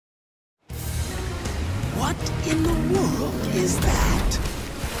in the world is that?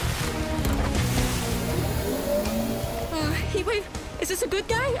 Heatwave, is this a good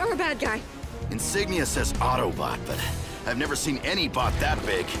guy or a bad guy? Insignia says Autobot, but I've never seen any bot that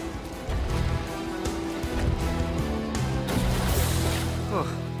big.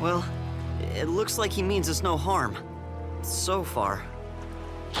 Oh, well, it looks like he means us no harm. So far.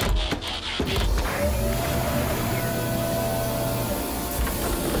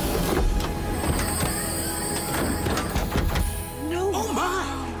 No. Oh my!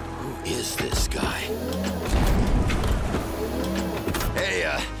 Who is this guy? Hey,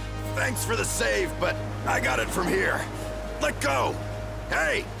 thanks for the save, but I got it from here. Let go!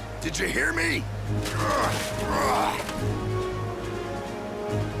 Hey, did you hear me?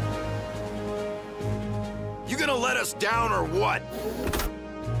 You gonna let us down or what?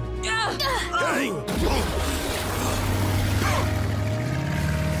 Hey!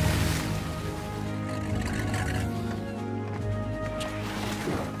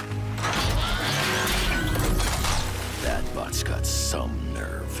 That bot's got some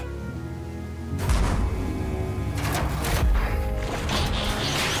nerve.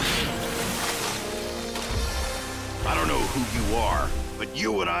 I don't know who you are, but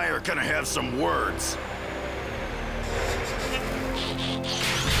you and I are gonna have some words.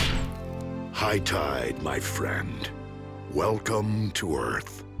 High tide, my friend. Welcome to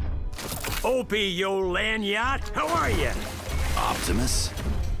Earth. Opie, yo land yacht, how are you? Optimus?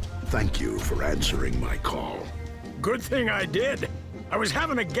 Thank you for answering my call. Good thing I did. I was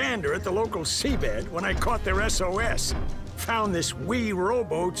having a gander at the local seabed when I caught their SOS. Found this wee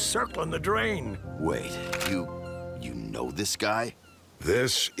rowboat circling the drain. Wait, you know this guy?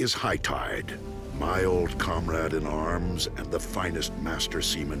 This is High Tide, my old comrade in arms and the finest master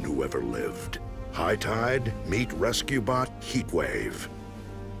seaman who ever lived. High Tide, meet rescue bot Heatwave.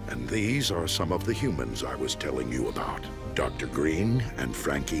 And these are some of the humans I was telling you about. Dr. Green and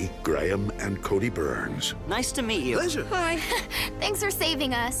Frankie, Graham and Cody Burns. Nice to meet you. Pleasure. Hi. Thanks for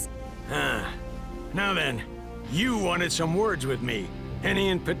saving us. Now then, you wanted some words with me. Any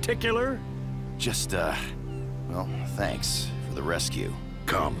in particular? Just, well, thanks for the rescue.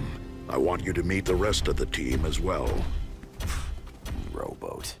 Come, I want you to meet the rest of the team as well.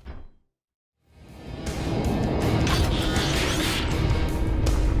 Rowboat.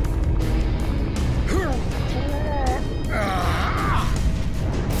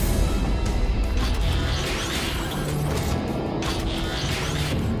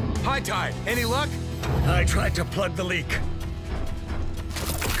 High tide. Any luck? I tried to plug the leak.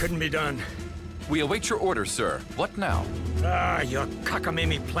 Couldn't be done. We await your order, sir. What now? Your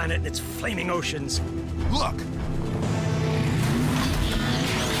cockamamie planet and its flaming oceans. Look!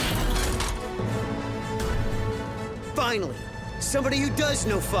 Finally, somebody who does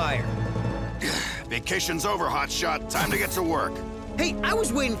know fire. Vacation's over, Hotshot. Time to get to work. Hey, I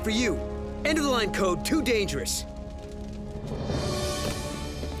was waiting for you. End of the line code, too dangerous.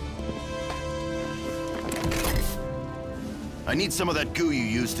 I need some of that goo you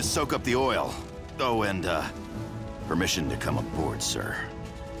used to soak up the oil. Oh, and, permission to come aboard, sir.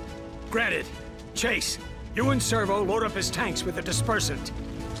 Granted. Chase, you and Servo load up his tanks with the dispersant.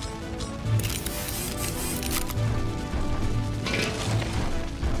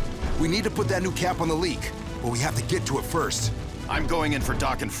 We need to put that new cap on the leak, but we have to get to it first. I'm going in for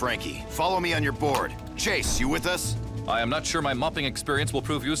Doc and Frankie. Follow me on your board. Chase, you with us? I am not sure my mopping experience will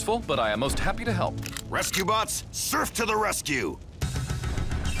prove useful, but I am most happy to help. Rescue bots, surf to the rescue!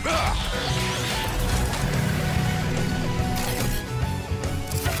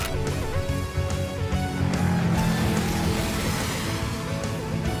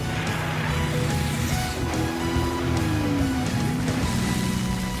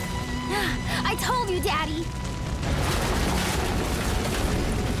 I told you, Daddy.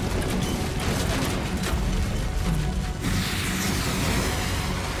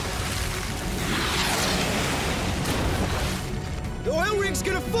 The oil rig's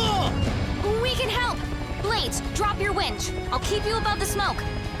gonna fall! We can help. Blades, drop your winch. I'll keep you above the smoke.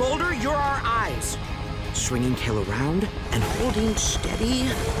 Boulder, you're our eyes. Swinging tail around and holding steady.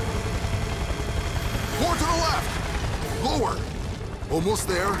 More to the left! Lower! Almost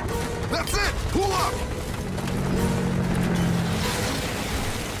there. That's it! Pull up!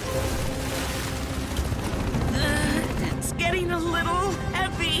 It's getting a little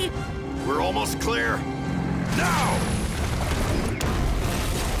heavy. We're almost clear. Now!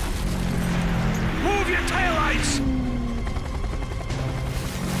 Move your taillights!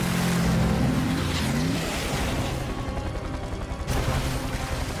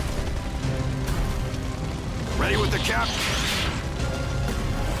 Ready with the cap?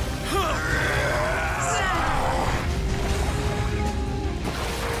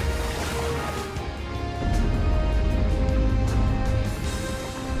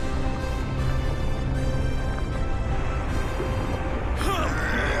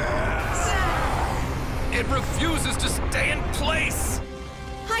 refuses to stay in place!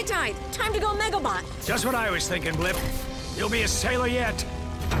 High tide! Time to go Megabot! Just what I was thinking, Blip. You'll be a sailor yet.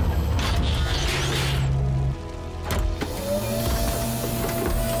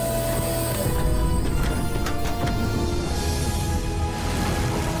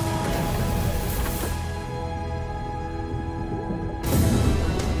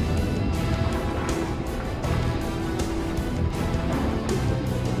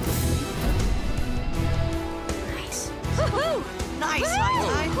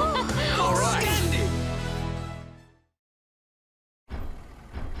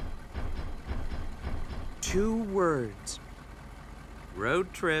 Two words.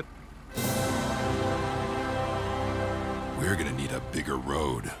 Road trip. We're gonna need a bigger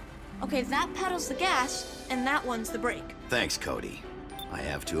road. Okay, that pedals the gas, and that one's the brake. Thanks, Cody. I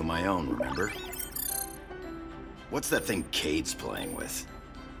have two of my own, remember? What's that thing Cade's playing with?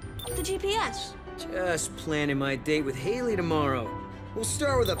 The GPS. Just planning my date with Haley tomorrow. We'll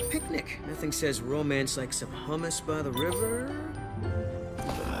start with a picnic. Nothing says romance like some hummus by the river.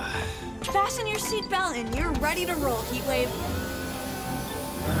 Fasten your seatbelt and you're ready to roll, Heatwave.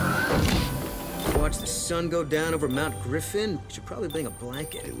 Watch the sun go down over Mount Griffin. Should probably bring a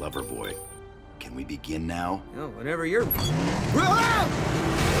blanket. Hey, lover boy. Can we begin now? Oh, whenever you're...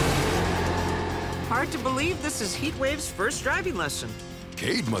 Hard to believe this is Heatwave's first driving lesson.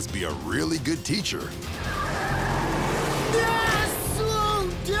 Cade must be a really good teacher. Slow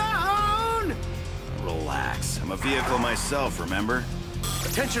down! Relax. I'm a vehicle myself, remember?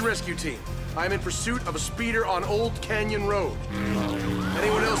 Attention rescue team. I'm in pursuit of a speeder on Old Canyon Road.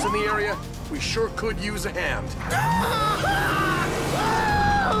 Anyone else in the area? We sure could use a hand.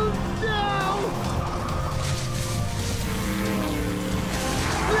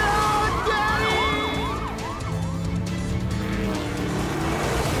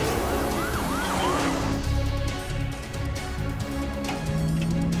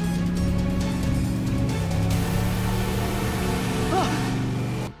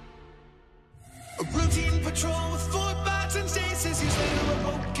 Routine patrol with 4 bots and stasis. He's later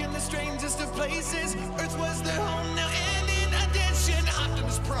awoke in the strangest of places. Earth was their home now, and in addition,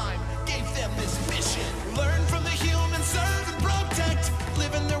 Optimus Prime gave them this mission. Learn from the humans, serve and protect.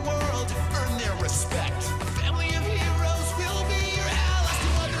 Live in their world, earn their respect. A family of heroes will be your allies. To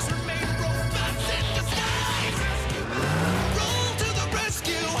others remain robots in disguise. Roll to the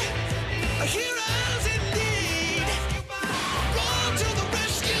rescue, heroes indeed. Roll to the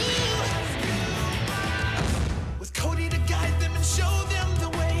rescue. Cody to guide them and show them the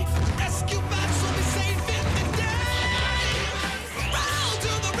way. Rescue bots will be safe in the day. Roll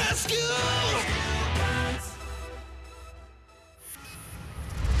to the rescue!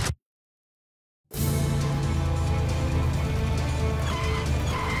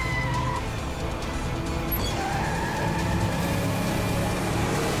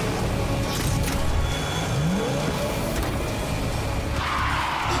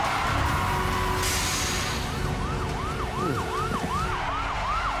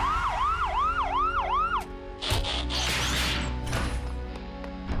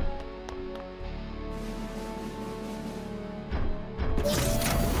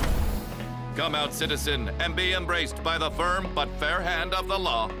 Come out, citizen, and be embraced by the firm but fair hand of the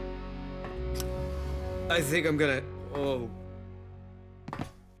law. I think I'm gonna... Oh.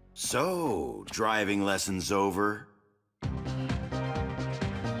 So, driving lessons over?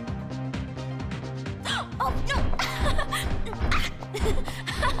 Oh, no!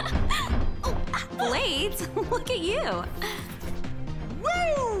 Blades, look at you.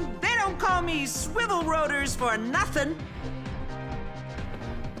 Woo! They don't call me swivel rotors for nothing.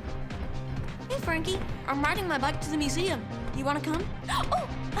 Hey, Frankie. I'm riding my bike to the museum. You want to come? Oh!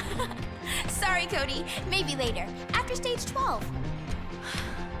 Sorry, Cody. Maybe later. After stage 12.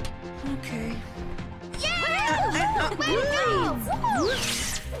 Okay. Yeah! Way to go! Woo!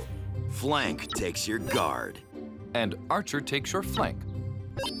 Flank takes your guard. And Archer takes your flank.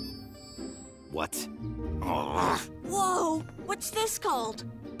 What? Oh. Whoa! What's this called?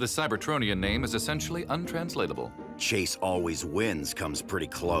 The Cybertronian name is essentially untranslatable. Chase always wins comes pretty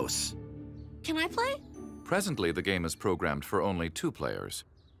close. Can I play? Presently, the game is programmed for only 2 players.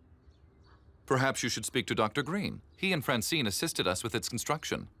 Perhaps you should speak to Dr. Green. He and Francine assisted us with its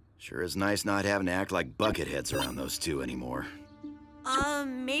construction. Sure is nice not having to act like bucketheads around those two anymore.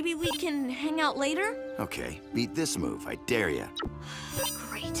 Maybe we can hang out later? Okay, beat this move, I dare ya.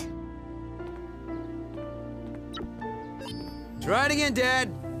 Great. Try it again,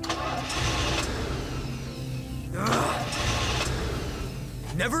 Dad. Ugh.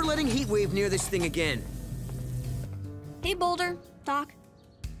 Never letting Heatwave near this thing again. Hey, Boulder. Doc.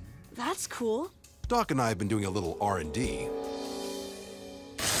 That's cool. Doc and I have been doing a little R&D.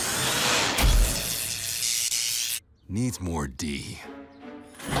 Needs more D.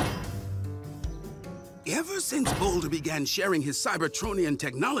 Ever since Boulder began sharing his Cybertronian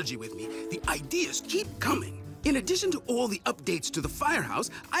technology with me, the ideas keep coming. In addition to all the updates to the firehouse,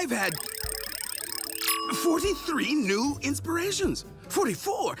 I've had 43 new inspirations.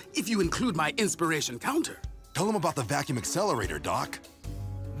 44 if you include my inspiration counter. Tell him about the vacuum accelerator, Doc.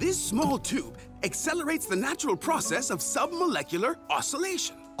 This small tube accelerates the natural process of submolecular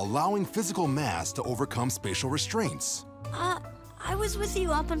oscillation, allowing physical mass to overcome spatial restraints. I was with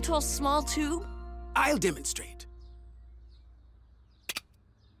you up until small tube. I'll demonstrate.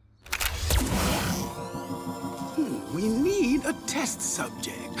 We need a test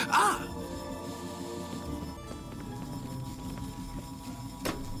subject.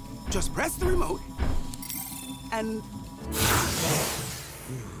 Just press the remote and...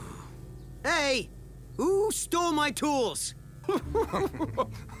 Hey! Who stole my tools?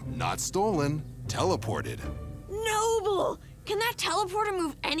 Not stolen, teleported. Noble! Can that teleporter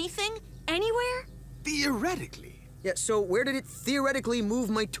move anything? Anywhere? Theoretically. Yeah, so where did it theoretically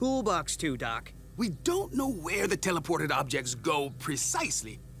move my toolbox to, Doc? We don't know where the teleported objects go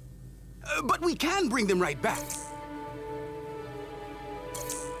precisely, but we can bring them right back.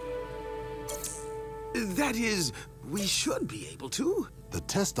 That is, we should be able to. The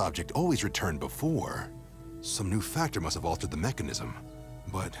test object always returned before. Some new factor must have altered the mechanism.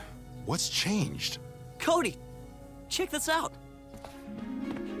 But what's changed? Cody, check this out.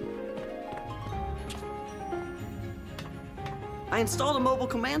 I installed a mobile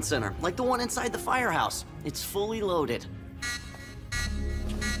command center, like the one inside the firehouse. It's fully loaded.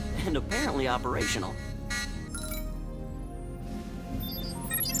 And apparently operational.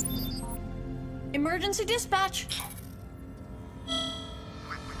 Emergency dispatch.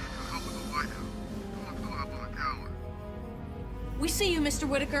 We see you, Mr.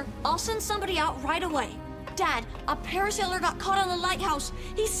 Whitaker. I'll send somebody out right away. Dad, a parasailer got caught on the lighthouse.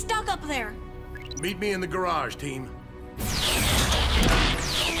 He's stuck up there. Meet me in the garage, team.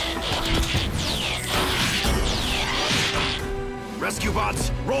 Rescue bots,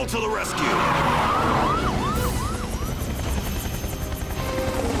 roll to the rescue!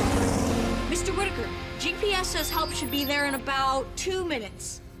 Mr. Whitaker, GPS says help should be there in about 2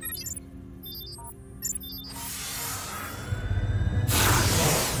 minutes.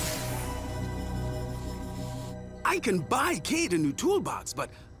 I can buy Kate a new toolbox, but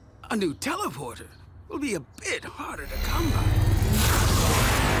a new teleporter will be a bit harder to come by.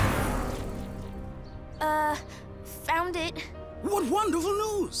 Found it. What wonderful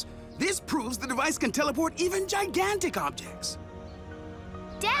news! This proves the device can teleport even gigantic objects.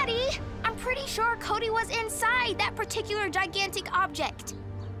 Daddy, I'm pretty sure Cody was inside that particular gigantic object.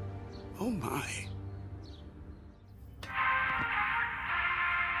 Oh my.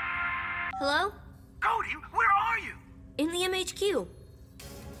 Hello? Cody, where are you? In the MHQ.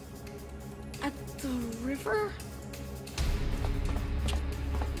 At the river?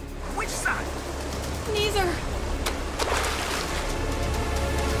 Which side? Neither.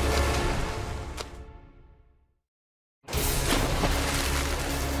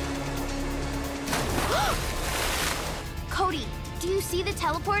 Cody, do you see the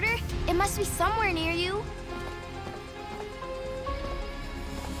teleporter? It must be somewhere near you.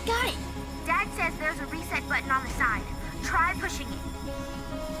 Got it. Dad says there's a reset button on the side. Try pushing it.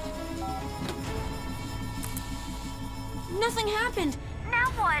 Nothing happened. Now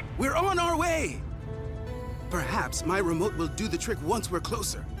what? We're on our way! Perhaps my remote will do the trick once we're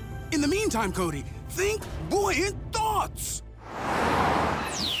closer. In the meantime, Cody, think buoyant thoughts!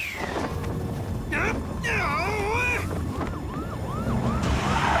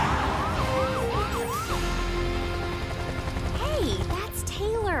 Hey, that's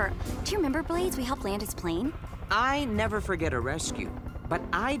Taylor. Do you remember, Blades, we helped land his plane? I never forget a rescue, but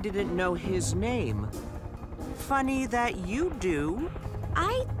I didn't know his name. Funny that you do.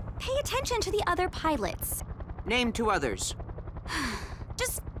 I pay attention to the other pilots. Name 2 others.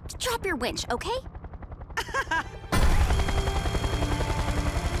 Just drop your winch, okay?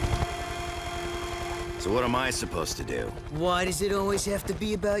 So what am I supposed to do? Why does it always have to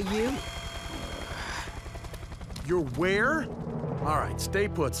be about you? You're where? All right, stay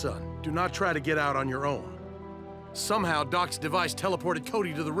put, son. Do not try to get out on your own. Somehow, Doc's device teleported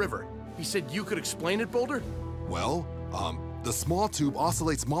Cody to the river. He said you could explain it, Boulder? Well, the small tube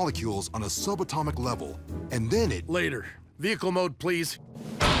oscillates molecules on a subatomic level, and then it... Later. Vehicle mode, please.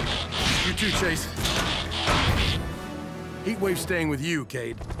 You too, Chase. Heatwave staying with you,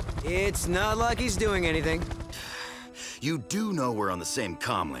 Cade. It's not like he's doing anything. You do know we're on the same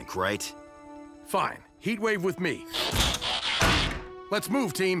comlink, right? Fine. Heatwave with me. Let's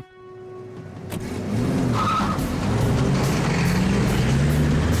move, team.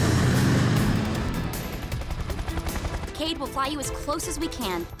 Cade will fly you as close as we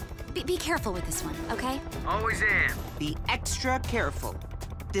can. Be careful with this one, okay? Always am. Be extra careful.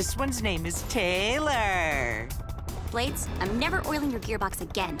 This one's name is Taylor. Blades, I'm never oiling your gearbox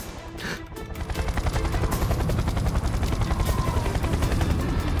again.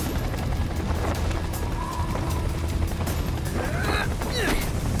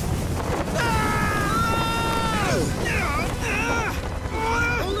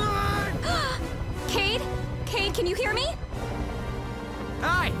 Cade, can you hear me?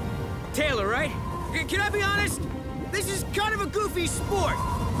 Hi! Taylor, right? Can I be honest? This is kind of a goofy sport.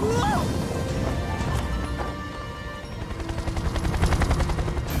 Whoa!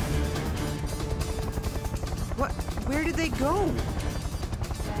 What? Where did they go?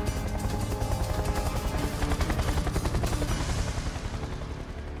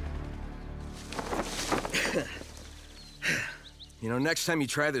 You know, next time you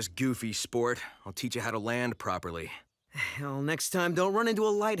try this goofy sport, I'll teach you how to land properly. Well, next time, don't run into a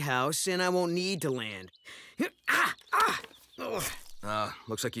lighthouse, and I won't need to land.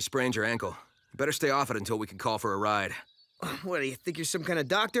 Looks like you sprained your ankle. You better stay off it until we can call for a ride. What, do you think you're some kind of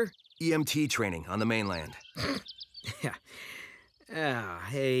doctor? EMT training on the mainland. Yeah.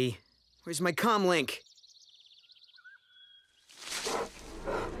 Hey, where's my comm link?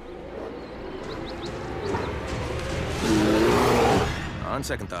 On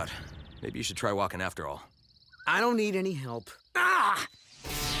second thought, maybe you should try walking after all. I don't need any help.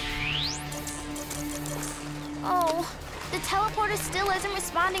 Oh, the teleporter still isn't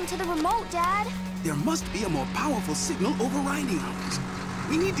responding to the remote, Dad. There must be a more powerful signal overriding ours.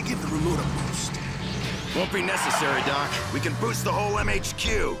 We need to give the remote a boost. Won't be necessary, Doc. We can boost the whole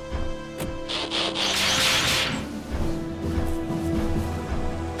MHQ.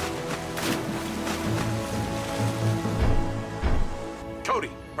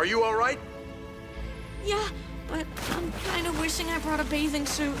 Cody, are you all right? Yeah, but I'm kind of wishing I brought a bathing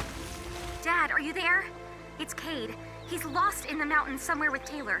suit. Dad, are you there? It's Cade. He's lost in the mountains somewhere with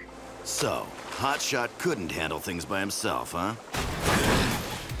Taylor. So, Hotshot couldn't handle things by himself, huh?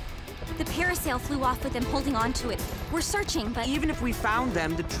 The parasail flew off with them holding on to it. We're searching, but... Even if we found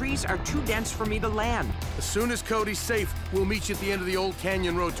them, the trees are too dense for me to land. As soon as Cody's safe, we'll meet you at the end of the old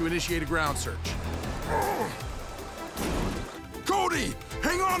canyon road to initiate a ground search. Cody,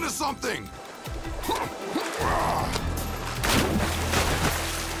 hang on to something!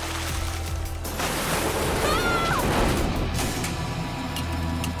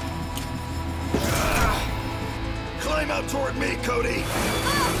 Climb out toward me, Cody!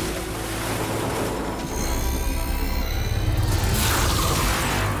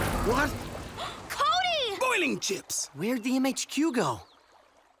 What? Cody! Boiling chips! Where'd the MHQ go?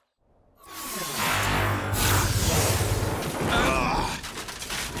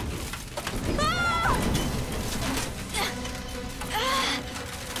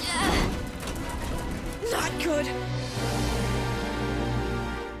 Not good.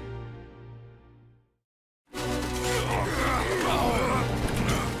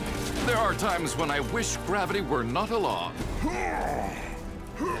 There are times when I wish gravity were not along.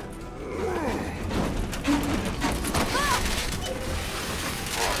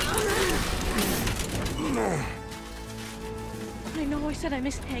 I know I said I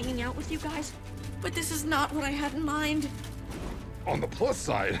missed hanging out with you guys, but this is not what I had in mind. On the plus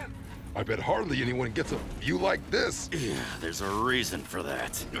side, I bet hardly anyone gets a view like this. Yeah, there's a reason for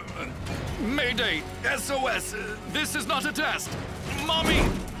that. Mayday! SOS! This is not a test! Mommy!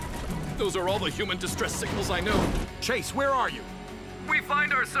 Those are all the human distress signals I know. Chase, where are you? We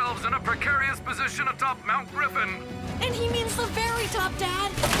find ourselves in a precarious position atop Mount Griffin. And he means the very top,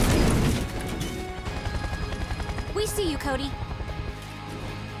 Dad. We see you, Cody.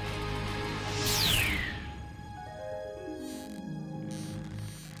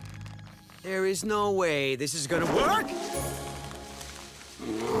 There is no way this is gonna work!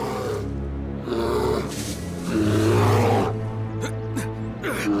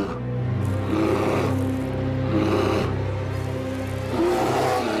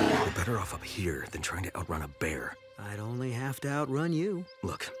 We're better off up here than trying to outrun a bear. I'd only have to outrun you.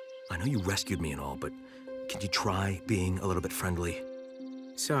 Look, I know you rescued me and all, but can you try being a little bit friendly?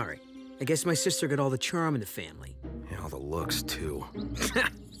 Sorry. I guess my sister got all the charm in the family. Yeah, all the looks, too.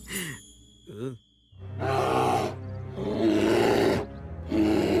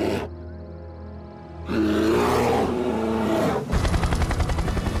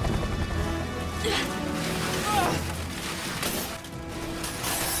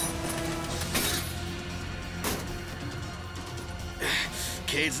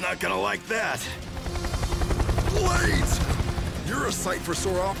 Cade's not gonna like that. Blades! You're a sight for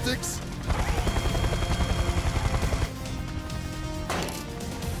sore optics.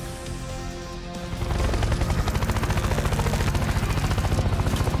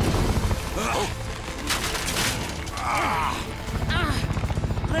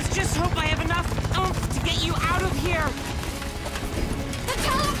 Let's just hope I have enough oomph to get you out of here. The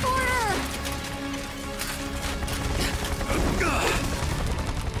teleporter!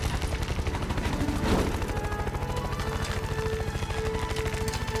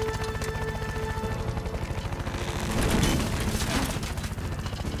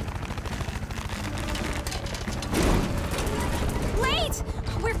 Wait!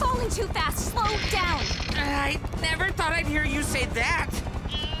 We're falling too fast. Slow down. I never thought I'd hear you say that.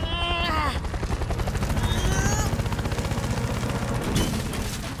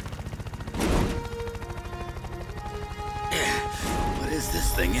 What is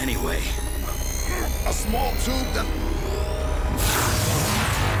this thing anyway? A small tube that...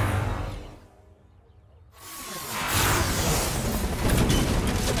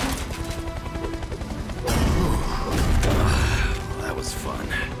 That was fun.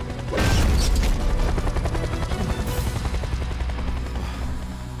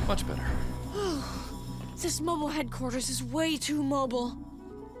 Much better. This mobile headquarters is way too mobile.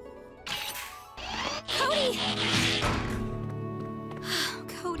 Cody!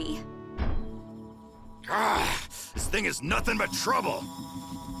 Cody. This thing is nothing but trouble.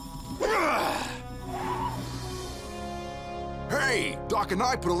 Hey, Doc and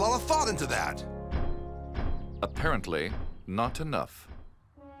I put a lot of thought into that. Apparently, not enough.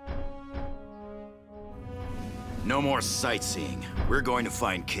 No more sightseeing. We're going to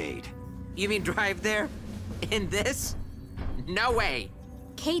find Cade. You mean drive there? In this? No way.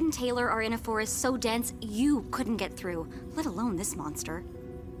 Cade and Taylor are in a forest so dense you couldn't get through, let alone this monster.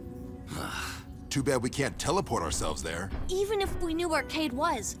 Too bad we can't teleport ourselves there. Even if we knew where Cade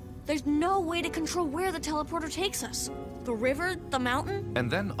was, there's no way to control where the teleporter takes us. The river, the mountain? And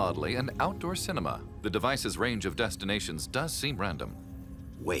then, oddly, an outdoor cinema. The device's range of destinations does seem random.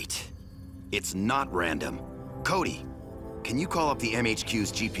 Wait. It's not random. Cody, can you call up the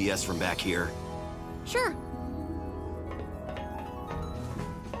MHQ's GPS from back here? Sure.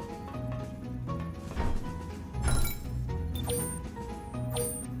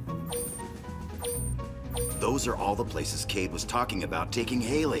 Those are all the places Cade was talking about taking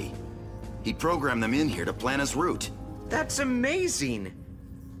Haley. He programmed them in here to plan his route. That's amazing.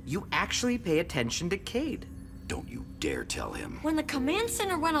 You actually pay attention to Cade. Don't you dare tell him. When the command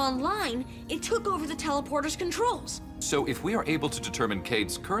center went online, it took over the teleporter's controls. So if we are able to determine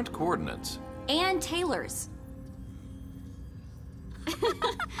Cade's current coordinates... And Taylor's.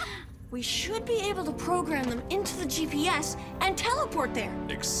 We should be able to program them into the GPS and teleport there.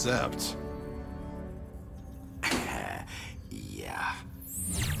 Except... Yeah.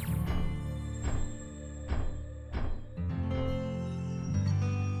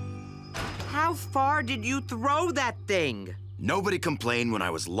 How far did you throw that thing? Nobody complained when I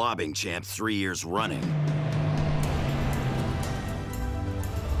was lobbing champ 3 years running.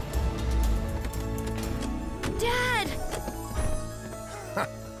 Dad!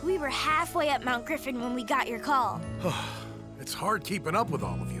 We were halfway up Mount Griffin when we got your call. It's hard keeping up with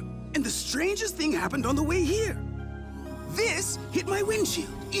all of you. And the strangest thing happened on the way here. This hit my windshield.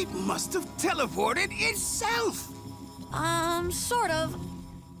 It must have teleported itself. Sort of.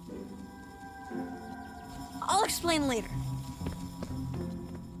 I'll explain later.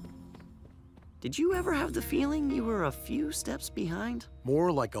 Did you ever have the feeling you were a few steps behind?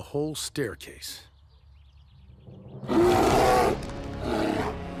 More like a whole staircase.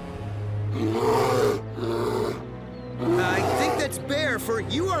 I think that's Bear for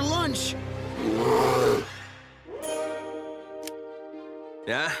you or lunch.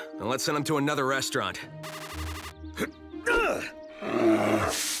 Yeah? Then let's send him to another restaurant.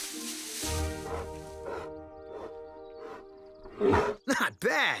 Not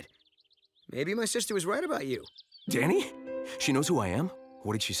bad. Maybe my sister was right about you. Danny? She knows who I am?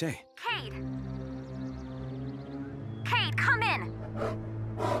 What did she say? Cade! Cade, come in!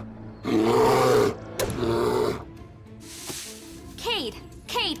 Cade!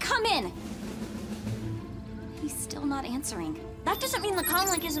 Cade, come in! He's still not answering. That doesn't mean the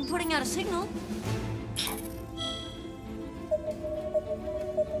comlink isn't putting out a signal.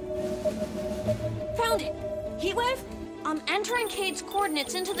 Found it! Heatwave, I'm entering Cade's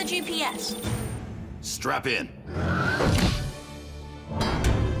coordinates into the GPS. Strap in.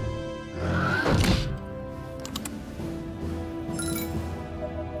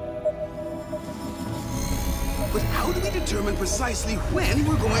 But how do we determine precisely when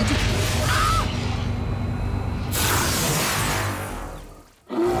we're going to...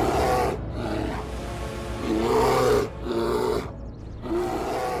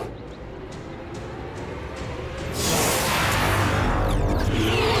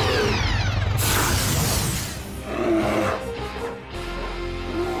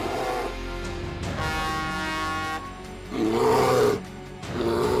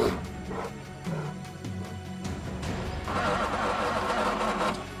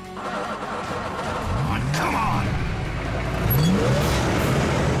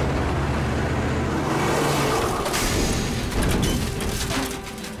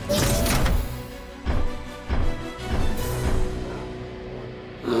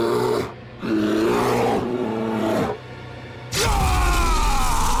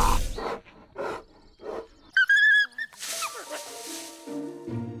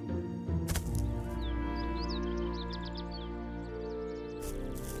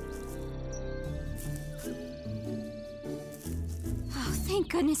 Thank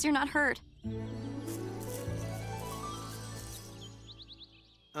goodness you're not hurt.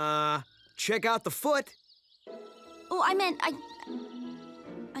 Check out the foot. Oh, I meant,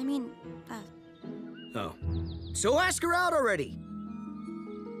 I mean, Oh. So ask her out already.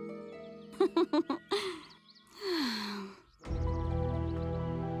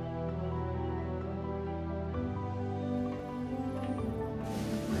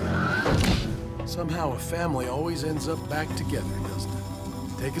 Somehow a family always ends up back together, doesn't it?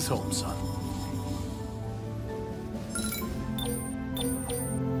 Take us home, son.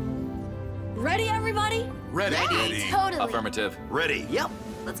 Ready, everybody? Ready. Ready. Totally. Affirmative. Ready. Yep.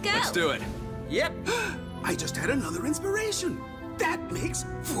 Let's go. Let's do it. Yep. I just had another inspiration. That makes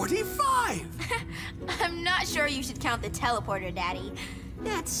 45. I'm not sure you should count the teleporter, Daddy.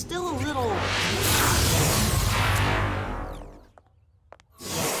 That's still a little...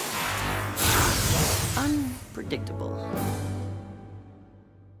 unpredictable.